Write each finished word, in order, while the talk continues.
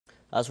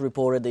As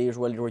reported, the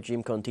Israeli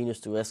regime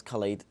continues to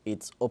escalate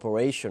its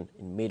operation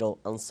in middle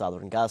and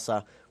southern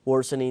Gaza,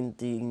 worsening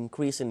the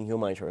increase in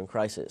humanitarian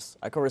crisis.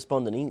 A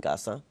correspondent in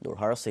Gaza, Noor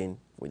Harazeen,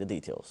 with the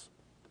details.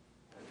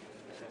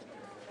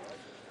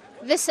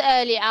 This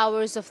early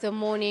hours of the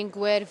morning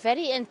were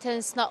very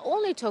intense, not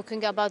only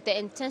talking about the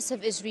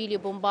intensive Israeli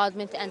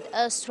bombardment and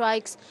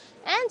airstrikes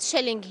and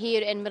shelling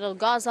here in Middle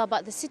Gaza,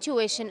 but the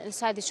situation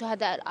inside the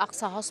Shuhada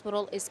al-Aqsa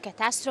hospital is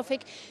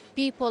catastrophic.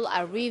 People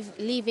are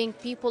leaving,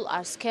 people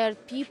are scared,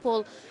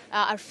 people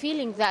are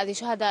feeling that the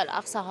Shuhada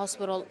al-Aqsa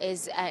hospital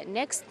is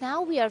next.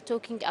 Now we are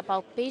talking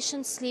about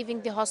patients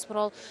leaving the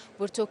hospital,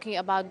 we're talking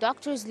about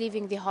doctors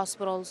leaving the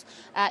hospitals,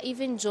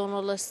 even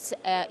journalists,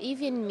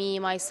 even me,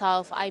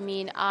 myself. I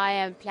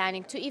am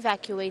planning to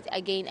evacuate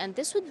again, and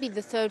this would be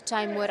the third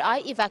time where I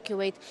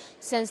evacuate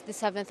since the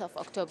 7th of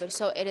October.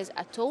 So it is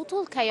a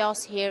total chaos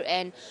here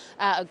in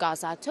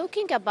Gaza.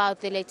 Talking about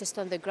the latest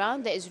on the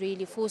ground, the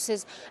Israeli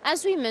forces,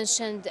 as we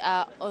mentioned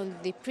on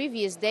the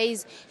previous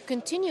days,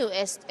 continue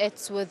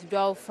its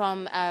withdrawal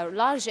from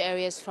large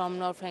areas from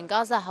northern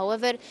Gaza.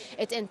 However,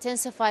 it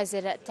intensifies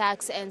its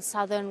attacks in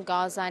southern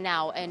Gaza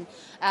now, in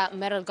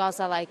Middle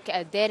Gaza like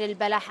Deir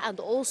al-Balah, and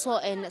also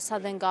in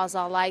southern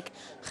Gaza like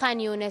Khan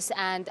Yunis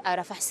and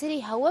Rafah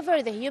City.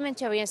 However, the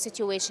humanitarian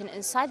situation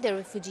inside the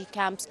refugee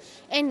camps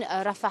in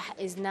Rafah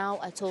is now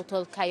a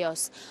total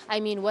chaos.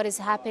 What is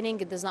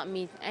happening, it does not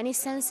make any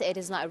sense. It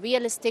is not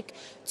realistic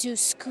to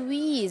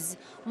squeeze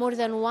more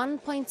than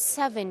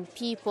 1.7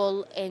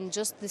 people in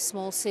just the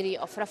small city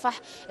of Rafah.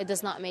 It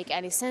does not make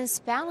any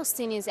sense.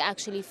 Palestinians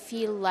actually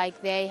feel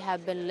like they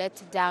have been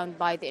let down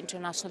by the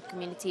international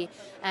community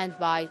and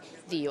by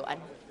the UN.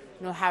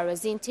 Noor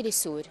Harazeen,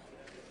 TeleSUR,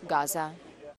 Gaza.